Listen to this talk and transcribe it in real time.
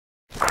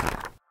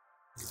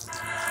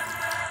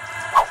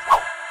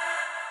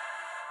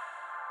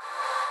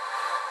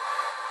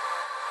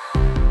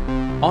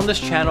On this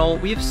channel,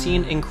 we have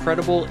seen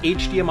incredible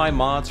HDMI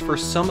mods for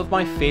some of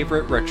my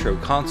favorite retro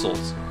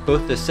consoles.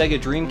 Both the Sega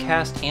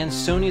Dreamcast and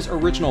Sony's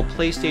original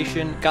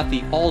PlayStation got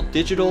the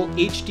all-digital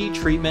HD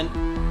treatment,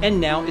 and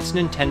now it's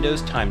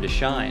Nintendo's time to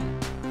shine.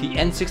 The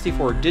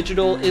N64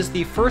 Digital is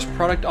the first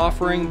product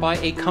offering by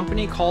a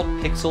company called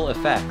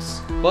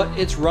PixelFX, but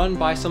it's run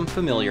by some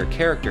familiar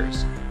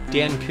characters.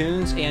 Dan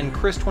Koons and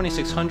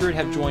Chris2600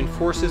 have joined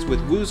forces with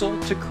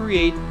Woozle to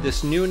create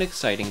this new and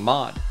exciting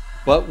mod.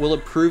 But will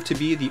it prove to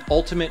be the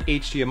ultimate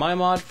HDMI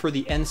mod for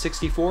the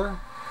N64?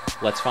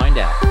 Let's find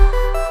out.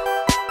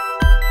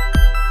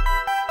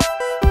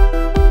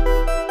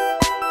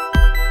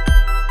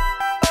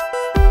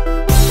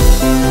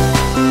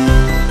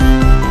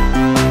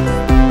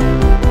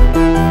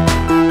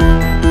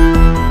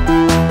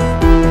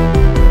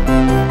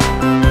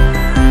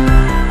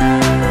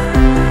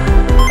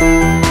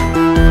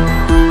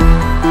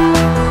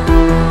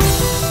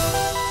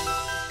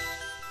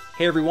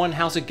 Hey everyone,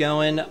 how's it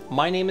going?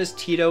 My name is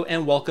Tito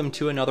and welcome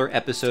to another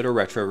episode of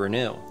Retro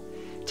Renew.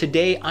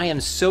 Today I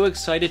am so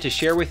excited to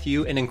share with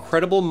you an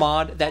incredible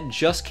mod that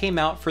just came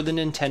out for the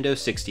Nintendo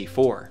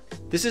 64.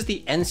 This is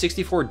the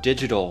N64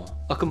 Digital,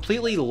 a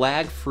completely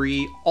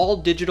lag-free,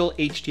 all-digital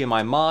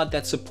HDMI mod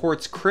that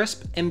supports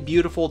crisp and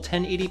beautiful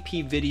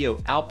 1080p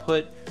video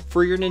output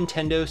for your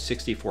Nintendo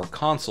 64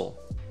 console.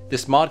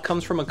 This mod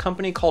comes from a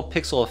company called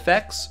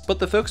PixelFX, but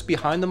the folks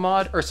behind the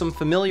mod are some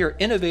familiar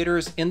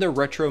innovators in the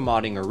retro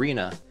modding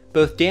arena.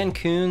 Both Dan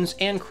Koons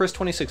and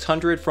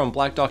Chris2600 from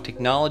Black Dog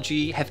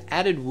Technology have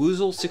added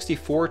Woozle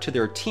 64 to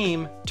their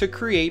team to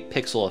create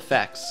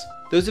PixelFX.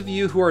 Those of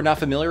you who are not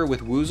familiar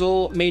with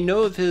Woozle may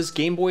know of his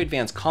Game Boy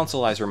Advance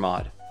Consolizer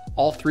mod.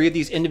 All three of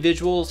these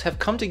individuals have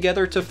come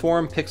together to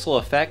form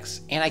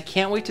PixelFX, and I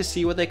can't wait to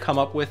see what they come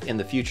up with in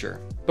the future.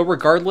 But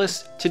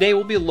regardless, today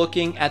we'll be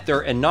looking at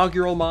their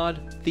inaugural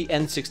mod, the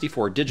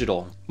N64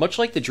 Digital. Much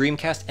like the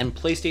Dreamcast and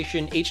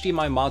PlayStation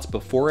HDMI mods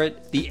before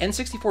it, the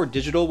N64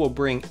 Digital will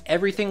bring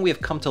everything we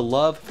have come to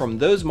love from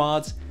those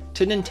mods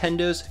to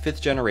Nintendo's 5th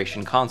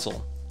generation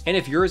console. And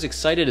if you're as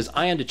excited as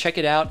I am to check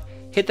it out,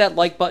 hit that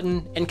like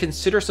button and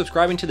consider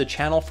subscribing to the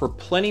channel for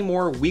plenty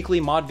more weekly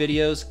mod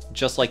videos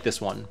just like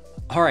this one.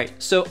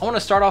 Alright, so I want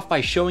to start off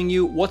by showing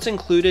you what's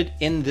included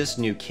in this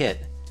new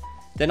kit.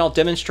 Then I'll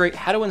demonstrate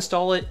how to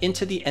install it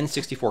into the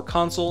N64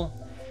 console,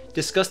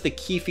 discuss the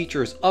key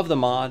features of the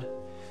mod,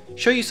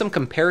 show you some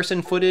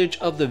comparison footage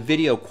of the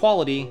video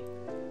quality,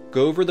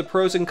 go over the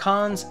pros and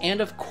cons,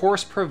 and of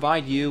course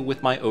provide you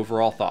with my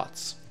overall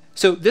thoughts.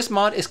 So this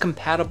mod is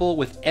compatible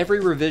with every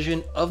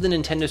revision of the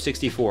Nintendo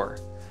 64.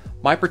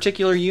 My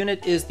particular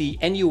unit is the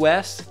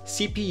NUS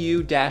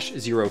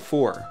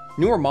CPU-04.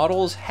 Newer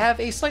models have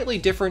a slightly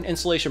different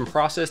installation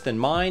process than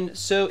mine,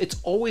 so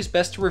it's always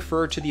best to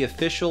refer to the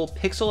official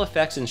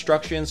PixelFX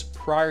instructions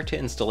prior to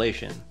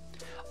installation.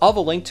 I'll have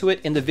a link to it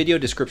in the video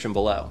description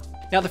below.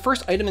 Now the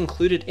first item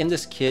included in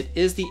this kit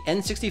is the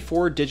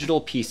N64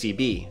 Digital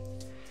PCB.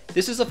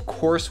 This is of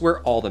course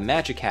where all the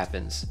magic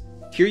happens.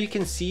 Here you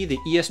can see the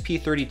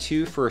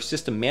ESP32 for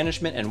system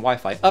management and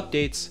Wi-Fi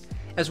updates,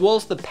 as well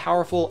as the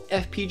powerful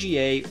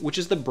FPGA, which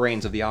is the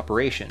brains of the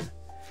operation.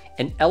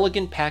 An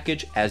elegant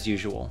package as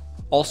usual.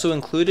 Also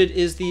included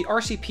is the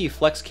RCP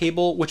flex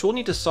cable, which we'll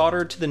need to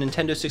solder to the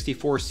Nintendo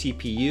 64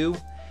 CPU,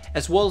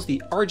 as well as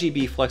the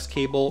RGB flex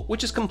cable,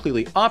 which is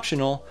completely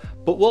optional,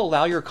 but will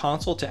allow your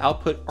console to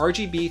output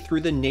RGB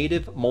through the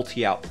native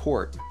multi-out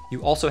port.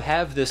 You also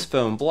have this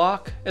foam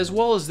block, as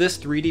well as this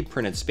 3D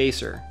printed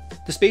spacer.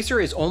 The spacer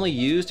is only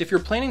used if you're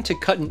planning to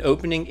cut an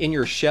opening in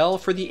your shell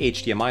for the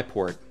HDMI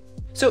port.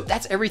 So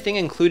that's everything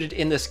included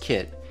in this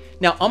kit.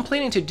 Now I'm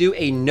planning to do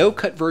a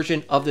no-cut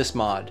version of this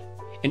mod.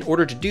 In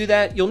order to do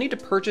that, you'll need to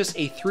purchase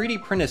a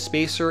 3D printed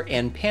spacer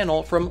and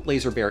panel from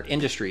Laser Bear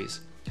Industries.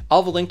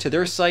 I'll have a link to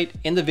their site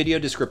in the video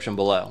description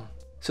below.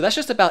 So that's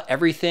just about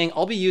everything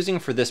I'll be using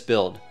for this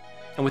build.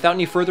 And without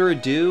any further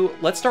ado,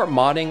 let's start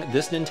modding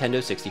this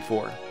Nintendo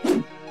 64.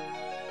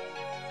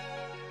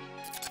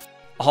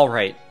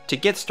 Alright, to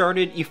get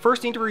started, you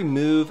first need to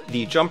remove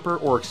the jumper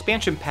or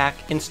expansion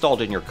pack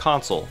installed in your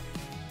console.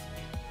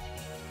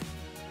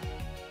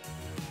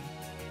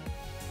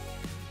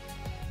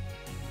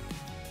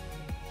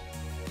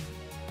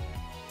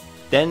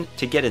 Then,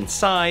 to get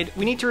inside,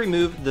 we need to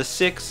remove the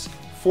 6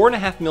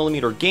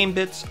 4.5mm game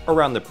bits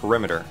around the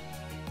perimeter.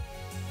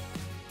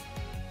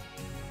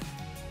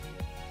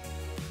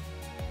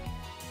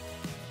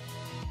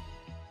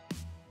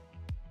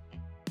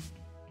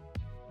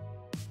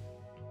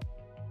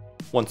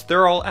 Once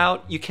they're all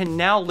out, you can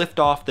now lift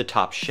off the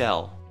top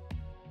shell.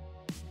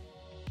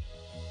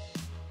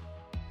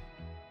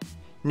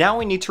 Now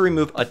we need to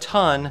remove a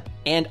ton,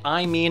 and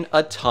I mean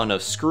a ton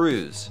of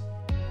screws.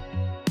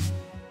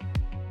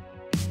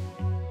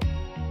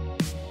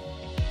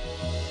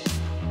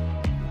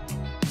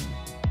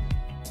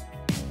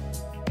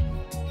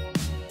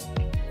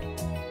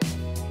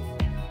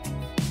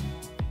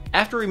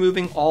 After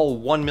removing all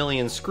 1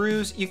 million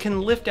screws, you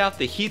can lift out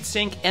the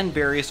heatsink and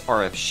various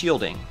RF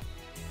shielding.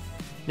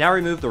 Now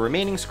remove the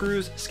remaining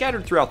screws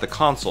scattered throughout the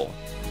console.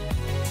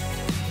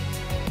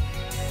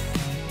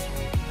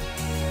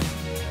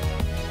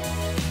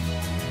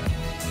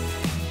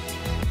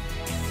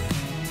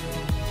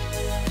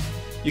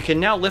 You can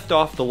now lift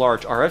off the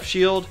large RF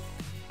shield,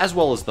 as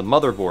well as the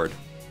motherboard.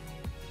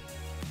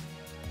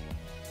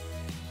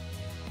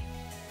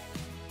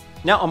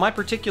 Now, on my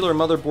particular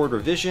motherboard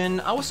revision,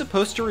 I was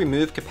supposed to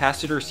remove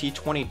capacitor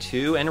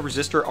C22 and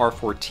resistor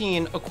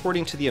R14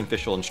 according to the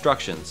official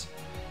instructions.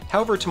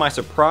 However, to my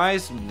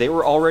surprise, they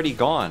were already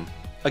gone.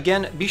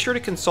 Again, be sure to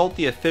consult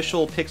the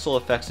official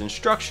PixelFX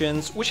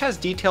instructions, which has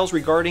details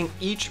regarding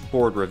each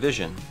board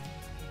revision.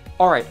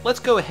 Alright, let's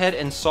go ahead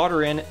and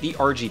solder in the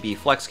RGB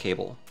flex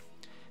cable.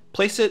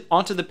 Place it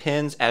onto the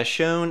pins as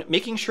shown,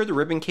 making sure the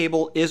ribbon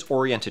cable is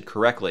oriented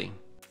correctly.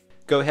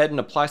 Go ahead and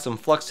apply some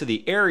flux to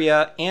the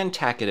area and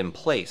tack it in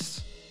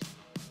place.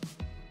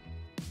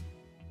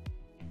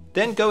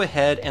 Then go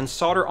ahead and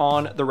solder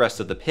on the rest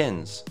of the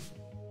pins.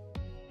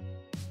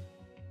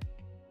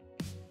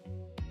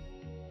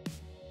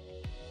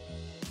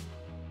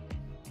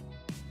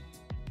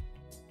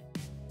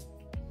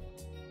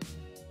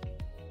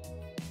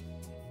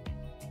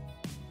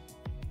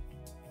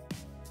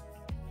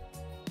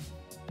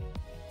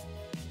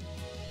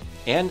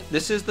 And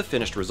this is the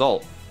finished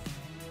result.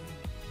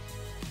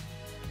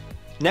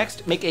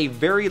 Next, make a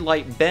very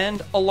light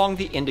bend along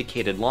the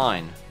indicated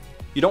line.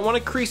 You don't want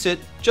to crease it,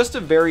 just a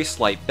very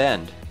slight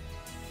bend.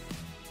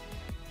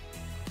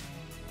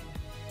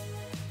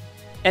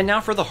 And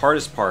now for the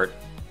hardest part,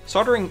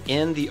 soldering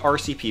in the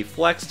RCP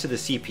flex to the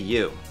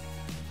CPU.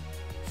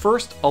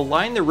 First,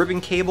 align the ribbon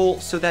cable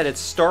so that it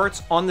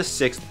starts on the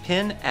 6th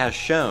pin as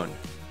shown.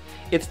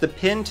 It's the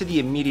pin to the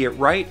immediate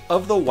right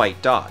of the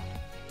white dot.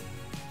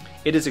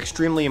 It is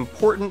extremely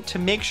important to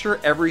make sure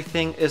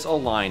everything is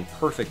aligned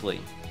perfectly.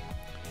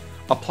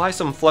 Apply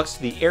some flux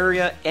to the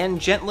area and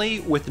gently,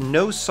 with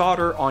no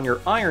solder on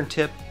your iron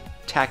tip,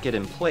 tack it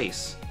in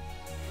place.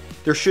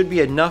 There should be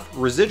enough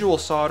residual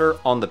solder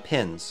on the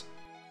pins.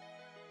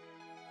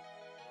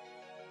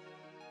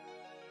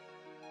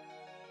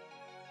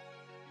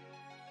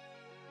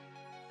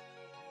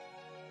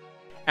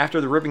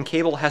 After the ribbon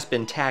cable has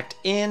been tacked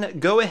in,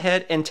 go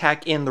ahead and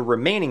tack in the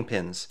remaining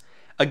pins,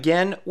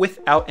 again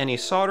without any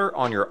solder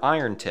on your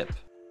iron tip.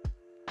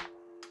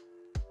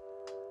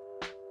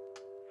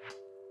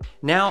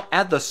 Now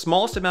add the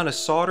smallest amount of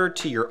solder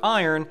to your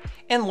iron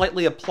and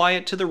lightly apply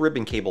it to the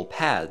ribbon cable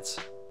pads.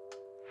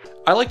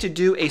 I like to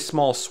do a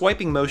small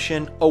swiping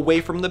motion away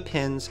from the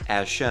pins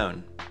as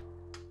shown.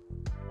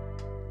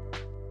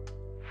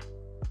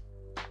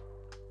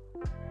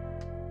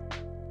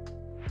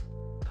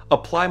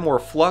 Apply more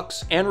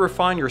flux and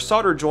refine your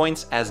solder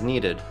joints as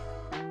needed.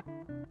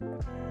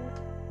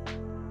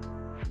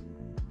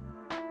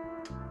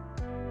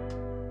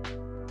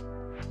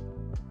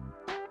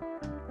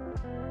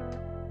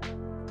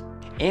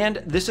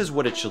 And this is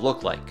what it should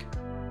look like.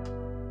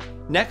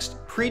 Next,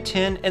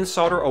 pre-tin and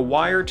solder a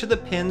wire to the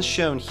pins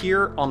shown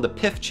here on the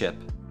PIF chip.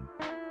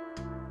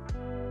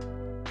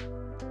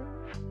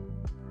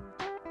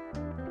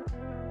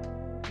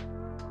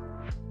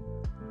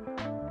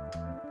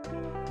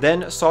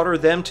 Then solder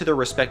them to their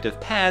respective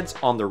pads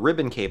on the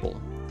ribbon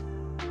cable.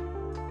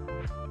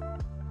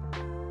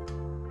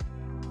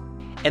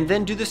 And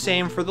then do the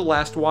same for the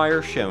last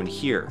wire shown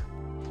here.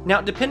 Now,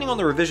 depending on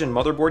the revision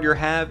motherboard you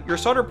have, your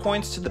solder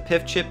points to the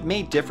PIF chip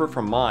may differ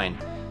from mine.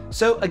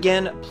 So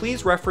again,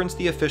 please reference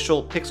the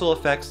official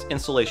PixelFX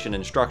installation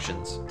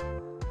instructions.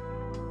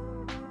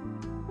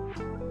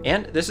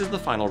 And this is the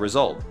final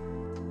result.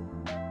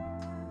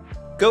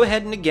 Go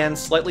ahead and again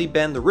slightly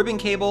bend the ribbon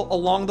cable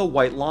along the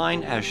white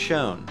line as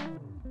shown.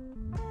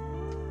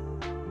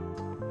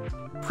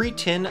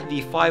 Pre-tin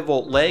the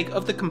 5-volt leg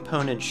of the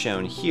component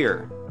shown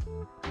here.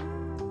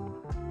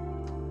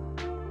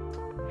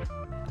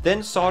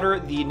 Then solder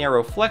the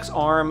narrow flex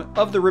arm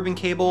of the ribbon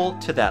cable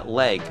to that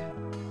leg.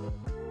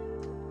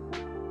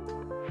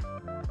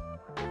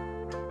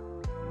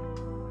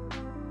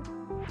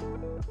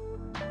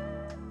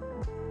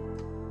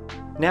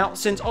 Now,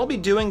 since I'll be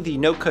doing the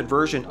no-cut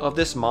version of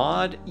this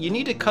mod, you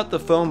need to cut the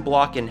foam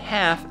block in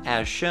half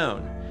as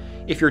shown.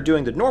 If you're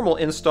doing the normal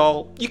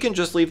install, you can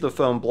just leave the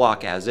foam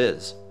block as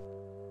is.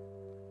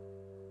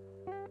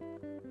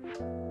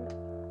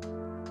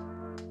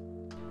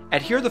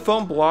 Adhere the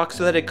foam block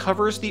so that it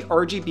covers the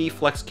RGB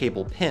flex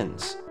cable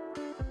pins.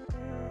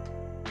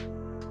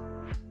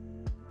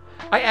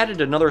 I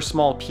added another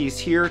small piece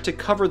here to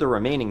cover the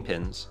remaining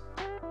pins.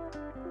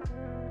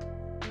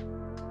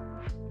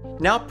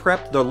 Now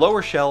prep the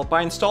lower shell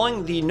by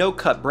installing the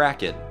no-cut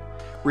bracket.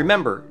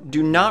 Remember,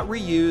 do not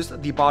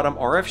reuse the bottom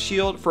RF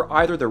shield for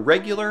either the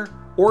regular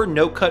or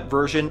no-cut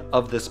version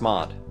of this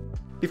mod.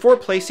 Before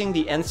placing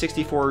the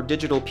N64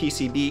 Digital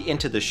PCB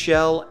into the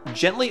shell,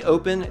 gently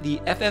open the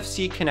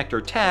FFC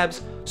connector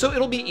tabs so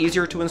it'll be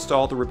easier to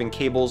install the ribbon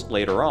cables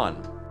later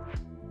on.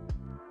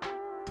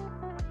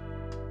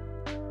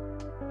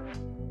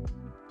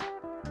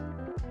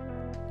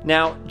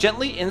 Now,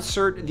 gently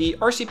insert the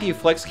RCP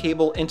flex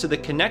cable into the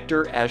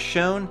connector as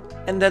shown,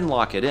 and then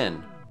lock it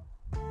in.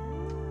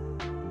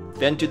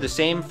 Then do the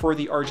same for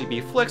the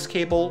RGB flex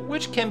cable,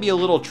 which can be a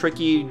little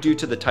tricky due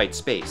to the tight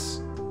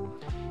space.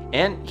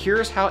 And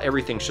here's how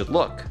everything should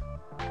look.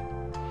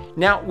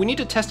 Now, we need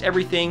to test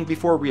everything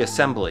before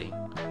reassembly.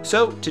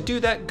 So to do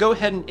that, go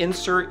ahead and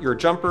insert your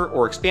jumper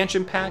or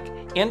expansion pack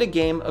and a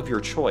game of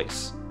your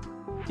choice.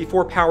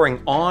 Before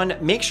powering on,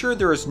 make sure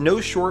there is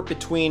no short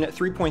between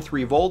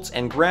 3.3 volts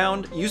and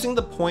ground using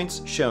the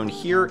points shown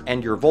here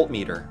and your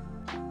voltmeter.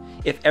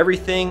 If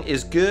everything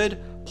is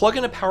good, plug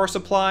in a power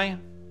supply,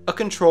 a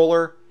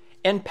controller,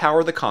 and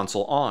power the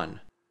console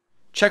on.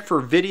 Check for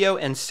video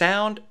and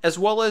sound, as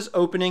well as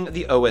opening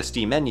the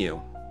OSD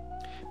menu.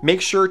 Make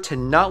sure to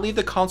not leave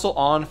the console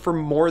on for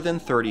more than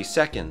 30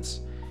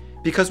 seconds.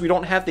 Because we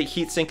don't have the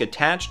heatsink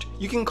attached,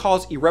 you can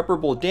cause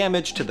irreparable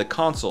damage to the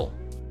console.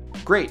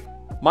 Great,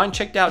 mine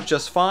checked out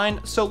just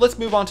fine, so let's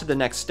move on to the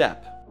next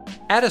step.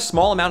 Add a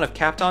small amount of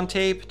Kapton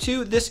tape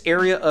to this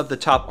area of the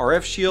top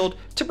RF shield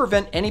to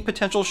prevent any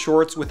potential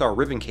shorts with our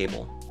ribbon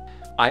cable.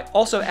 I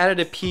also added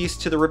a piece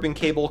to the ribbon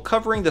cable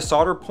covering the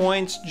solder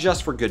points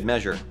just for good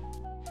measure.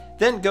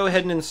 Then go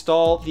ahead and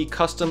install the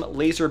custom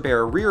laser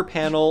bear rear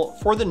panel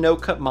for the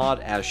no-cut mod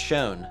as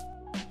shown.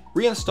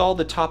 Reinstall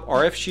the top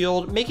RF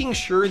shield, making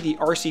sure the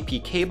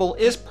RCP cable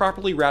is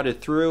properly routed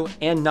through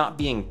and not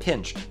being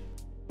pinched.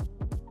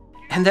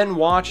 And then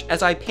watch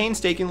as I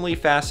painstakingly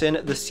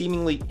fasten the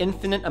seemingly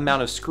infinite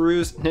amount of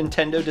screws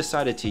Nintendo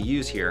decided to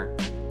use here.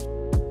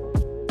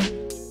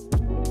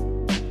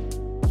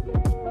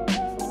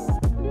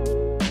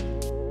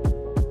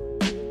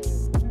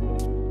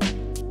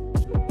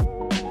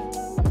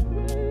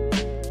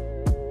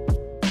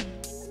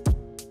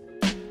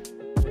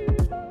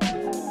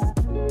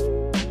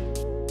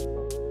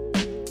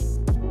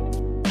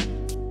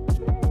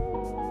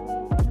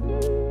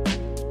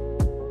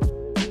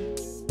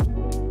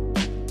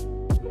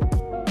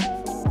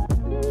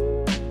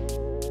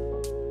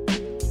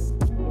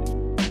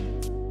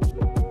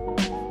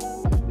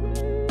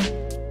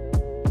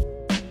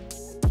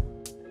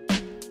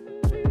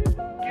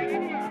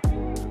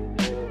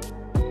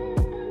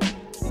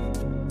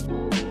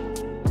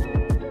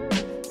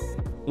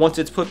 Once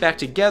it's put back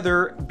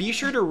together, be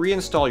sure to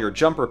reinstall your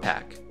jumper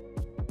pack.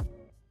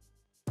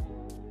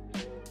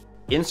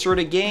 Insert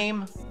a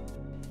game,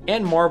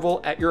 and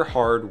marvel at your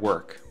hard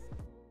work.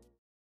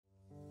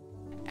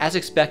 As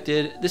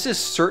expected, this is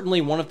certainly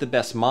one of the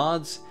best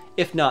mods,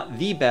 if not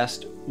the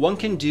best, one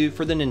can do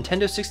for the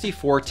Nintendo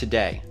 64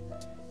 today.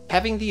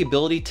 Having the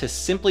ability to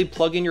simply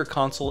plug in your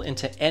console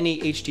into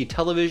any HD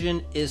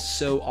television is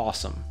so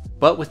awesome.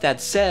 But with that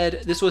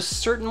said, this was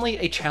certainly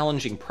a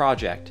challenging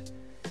project.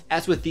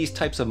 As with these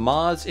types of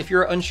mods, if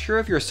you're unsure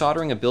of your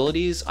soldering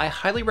abilities, I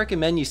highly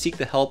recommend you seek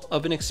the help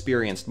of an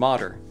experienced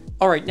modder.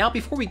 Alright, now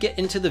before we get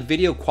into the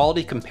video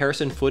quality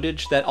comparison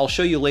footage that I'll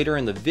show you later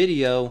in the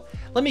video,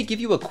 let me give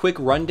you a quick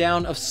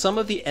rundown of some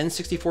of the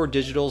N64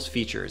 Digital's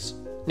features.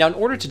 Now in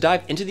order to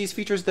dive into these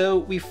features though,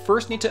 we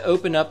first need to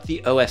open up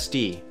the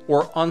OSD,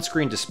 or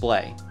on-screen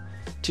display.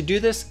 To do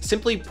this,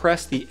 simply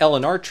press the L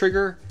and R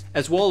trigger,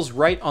 as well as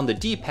right on the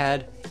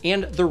D-pad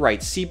and the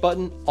right C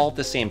button all at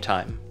the same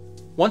time.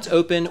 Once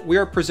open, we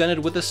are presented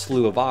with a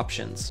slew of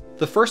options.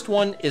 The first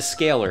one is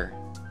Scaler.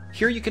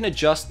 Here you can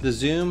adjust the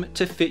zoom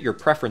to fit your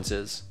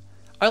preferences.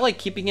 I like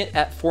keeping it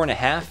at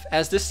 4.5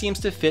 as this seems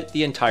to fit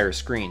the entire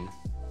screen.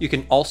 You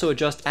can also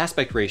adjust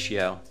aspect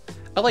ratio.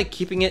 I like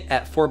keeping it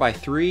at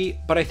 4:3,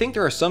 but I think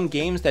there are some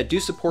games that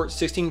do support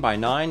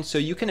 16:9, so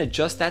you can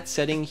adjust that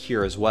setting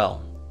here as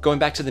well. Going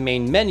back to the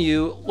main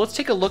menu, let's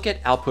take a look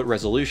at output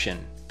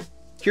resolution.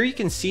 Here you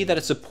can see that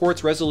it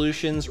supports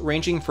resolutions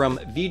ranging from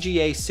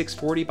VGA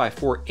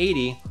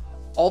 640x480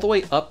 all the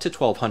way up to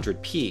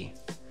 1200p.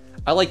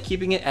 I like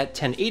keeping it at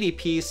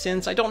 1080p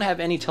since I don't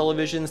have any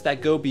televisions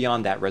that go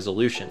beyond that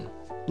resolution.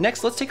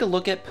 Next, let's take a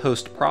look at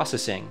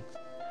post-processing.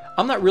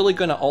 I'm not really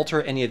going to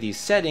alter any of these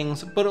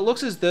settings, but it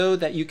looks as though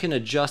that you can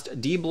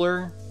adjust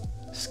deblur,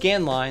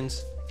 scan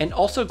lines, and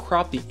also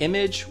crop the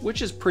image,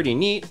 which is pretty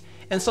neat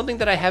and something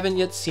that I haven't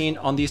yet seen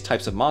on these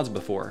types of mods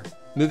before.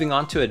 Moving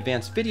on to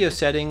advanced video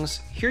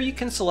settings, here you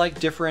can select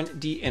different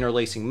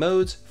de-interlacing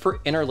modes for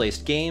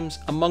interlaced games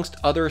amongst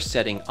other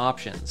setting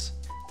options.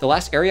 The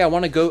last area I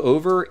want to go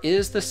over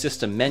is the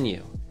system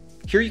menu.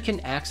 Here you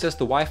can access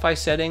the Wi-Fi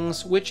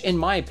settings, which in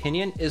my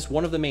opinion is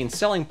one of the main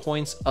selling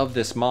points of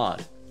this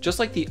mod. Just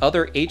like the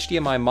other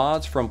HDMI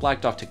mods from Black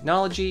Dog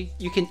Technology,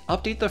 you can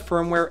update the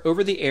firmware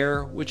over the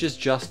air, which is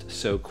just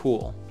so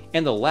cool.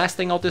 And the last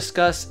thing I'll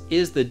discuss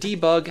is the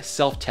debug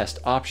self-test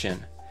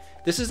option.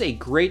 This is a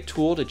great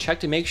tool to check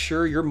to make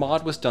sure your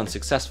mod was done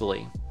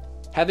successfully.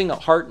 Having a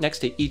heart next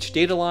to each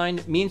data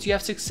line means you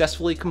have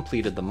successfully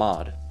completed the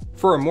mod.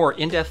 For a more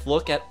in-depth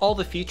look at all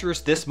the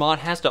features this mod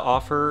has to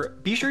offer,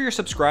 be sure you're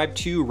subscribed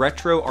to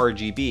Retro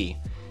RGB.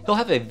 He'll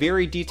have a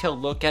very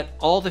detailed look at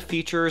all the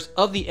features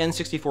of the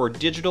N64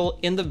 Digital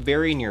in the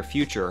very near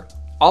future.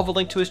 I'll have a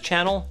link to his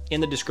channel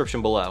in the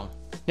description below.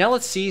 Now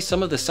let's see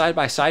some of the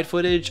side-by-side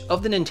footage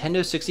of the Nintendo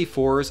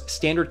 64's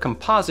standard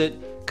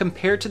composite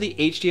compared to the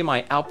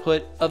HDMI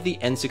output of the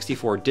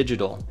N64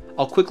 Digital.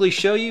 I'll quickly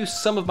show you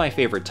some of my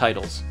favorite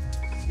titles.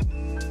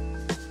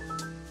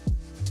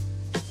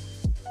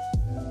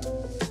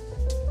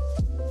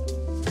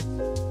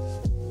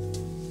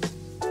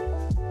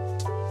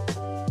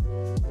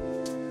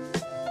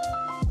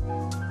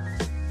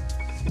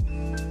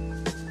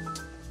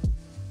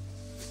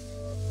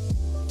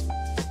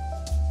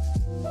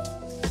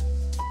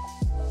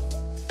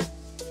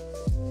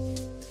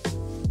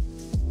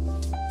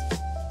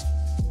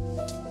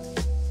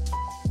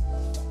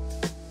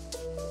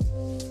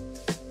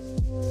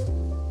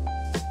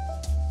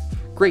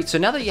 Great, so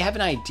now that you have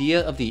an idea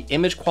of the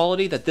image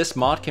quality that this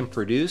mod can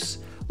produce,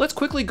 let's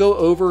quickly go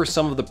over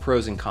some of the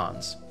pros and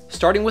cons.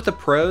 Starting with the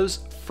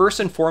pros,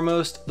 first and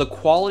foremost, the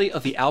quality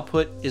of the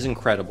output is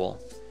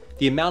incredible.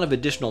 The amount of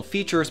additional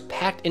features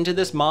packed into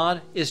this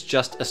mod is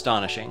just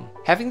astonishing.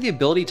 Having the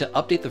ability to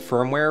update the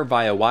firmware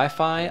via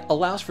Wi-Fi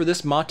allows for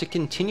this mod to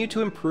continue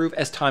to improve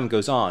as time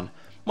goes on,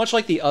 much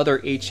like the other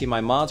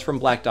HDMI mods from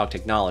Black Dog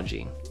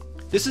Technology.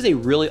 This is a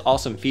really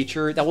awesome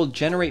feature that will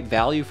generate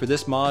value for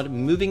this mod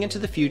moving into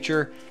the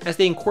future as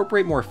they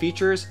incorporate more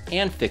features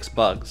and fix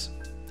bugs.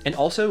 And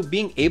also,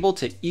 being able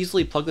to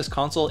easily plug this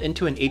console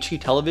into an HD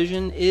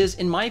television is,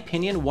 in my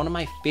opinion, one of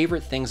my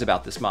favorite things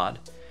about this mod.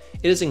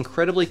 It is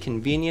incredibly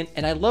convenient,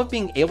 and I love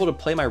being able to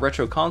play my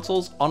retro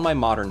consoles on my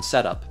modern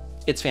setup.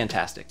 It's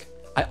fantastic.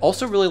 I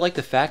also really like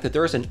the fact that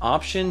there is an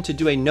option to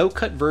do a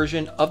no-cut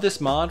version of this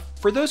mod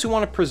for those who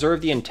want to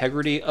preserve the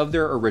integrity of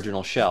their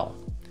original shell.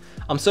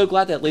 I'm so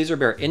glad that Laser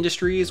Bear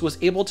Industries was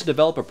able to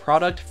develop a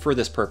product for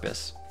this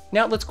purpose.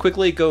 Now let's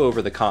quickly go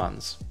over the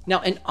cons. Now,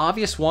 an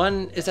obvious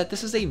one is that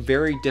this is a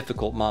very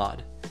difficult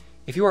mod.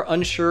 If you are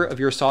unsure of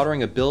your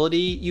soldering ability,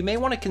 you may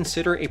want to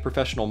consider a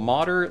professional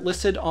modder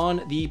listed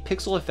on the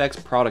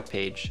PixelFX product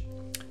page.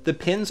 The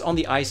pins on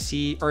the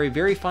IC are a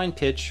very fine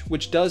pitch,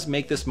 which does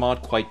make this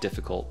mod quite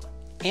difficult.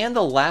 And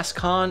the last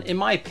con, in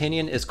my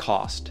opinion, is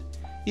cost.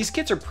 These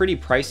kits are pretty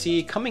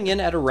pricey, coming in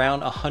at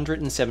around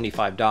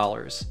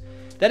 $175.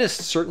 That is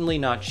certainly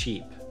not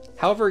cheap.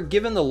 However,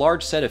 given the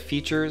large set of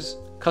features,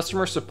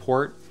 customer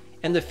support,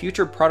 and the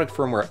future product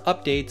firmware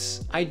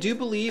updates, I do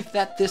believe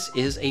that this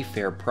is a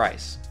fair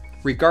price.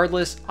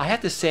 Regardless, I have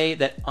to say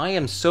that I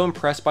am so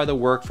impressed by the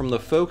work from the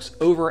folks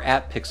over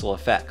at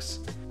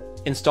PixelFX.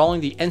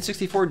 Installing the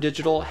N64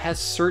 Digital has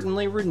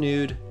certainly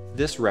renewed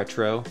this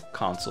retro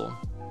console.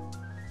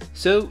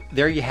 So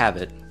there you have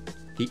it,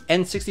 the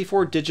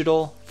N64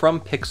 Digital from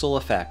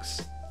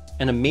PixelFX,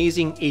 an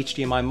amazing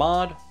HDMI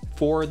mod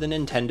for the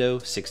Nintendo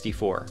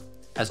 64.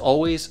 As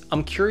always,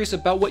 I'm curious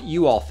about what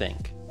you all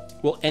think.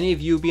 Will any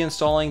of you be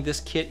installing this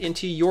kit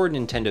into your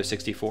Nintendo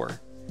 64?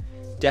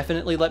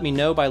 Definitely let me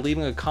know by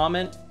leaving a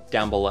comment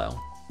down below.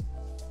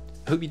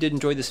 I hope you did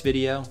enjoy this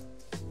video.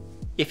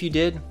 If you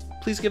did,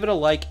 please give it a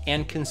like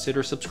and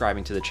consider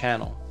subscribing to the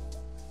channel.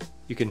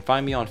 You can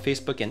find me on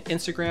Facebook and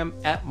Instagram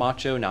at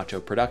Macho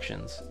Nacho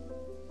Productions.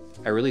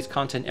 I release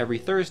content every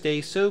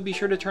Thursday, so be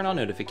sure to turn on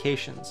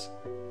notifications.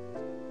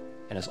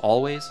 And as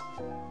always,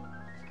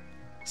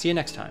 see you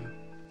next time.